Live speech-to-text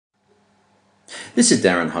This is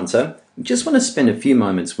Darren Hunter. I just want to spend a few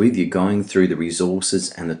moments with you going through the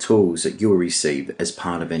resources and the tools that you'll receive as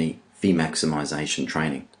part of any fee maximisation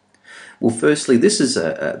training. Well, firstly, this is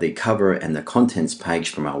the cover and the contents page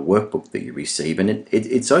from our workbook that you receive, and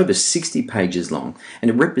it's over 60 pages long,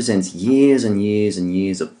 and it represents years and years and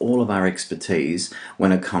years of all of our expertise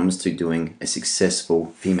when it comes to doing a successful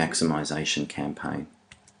fee maximisation campaign.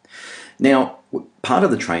 Now, part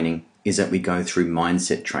of the training is that we go through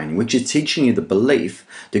mindset training, which is teaching you the belief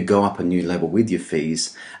to go up a new level with your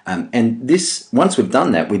fees. And this, once we've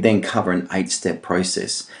done that, we then cover an 8-step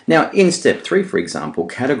process. Now, in step 3, for example,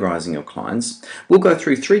 categorizing your clients, we'll go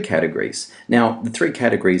through 3 categories. Now, the 3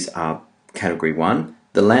 categories are category 1,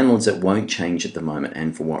 the landlords that won't change at the moment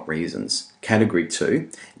and for what reasons. Category 2,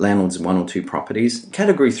 landlords 1 or 2 properties.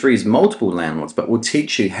 Category 3 is multiple landlords, but we'll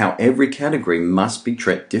teach you how every category must be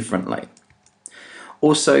treated differently.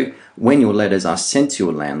 Also, when your letters are sent to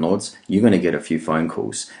your landlords, you're going to get a few phone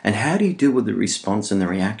calls. And how do you deal with the response and the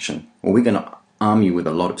reaction? Well, we're going to arm you with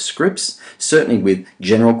a lot of scripts, certainly with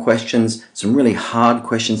general questions, some really hard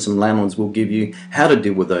questions some landlords will give you, how to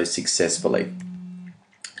deal with those successfully.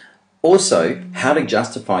 Also, how to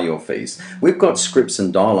justify your fees. We've got scripts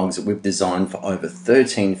and dialogues that we've designed for over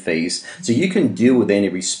 13 fees, so you can deal with any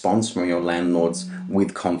response from your landlords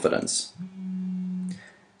with confidence.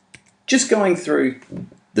 Just going through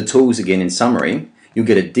the tools again in summary, you'll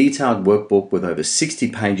get a detailed workbook with over 60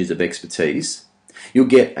 pages of expertise. You'll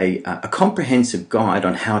get a comprehensive guide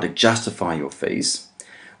on how to justify your fees.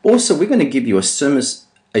 Also, we're going to give you a services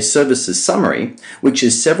summary, which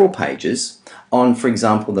is several pages on, for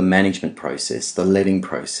example, the management process, the letting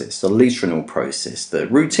process, the lease renewal process, the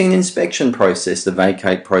routine inspection process, the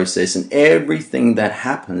vacate process, and everything that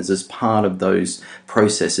happens as part of those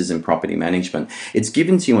processes in property management. It's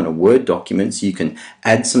given to you in a Word document, so you can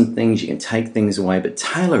add some things, you can take things away, but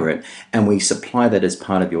tailor it, and we supply that as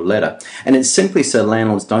part of your letter. And it's simply so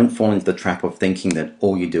landlords don't fall into the trap of thinking that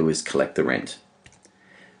all you do is collect the rent.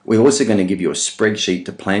 We're also going to give you a spreadsheet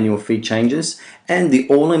to plan your fee changes and the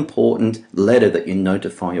all-important letter that you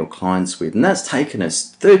notify your clients with. And that's taken us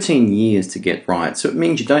 13 years to get right. So it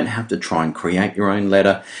means you don't have to try and create your own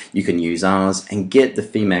letter. You can use ours and get the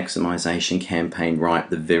fee maximisation campaign right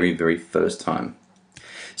the very, very first time.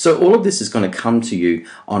 So all of this is going to come to you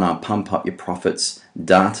on our Pump Up Your Profits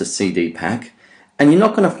data CD pack. And you're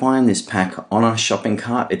not going to find this pack on our shopping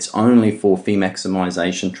cart. It's only for fee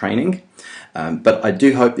maximisation training. But I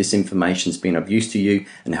do hope this information's been of use to you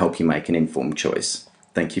and help you make an informed choice.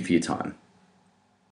 Thank you for your time.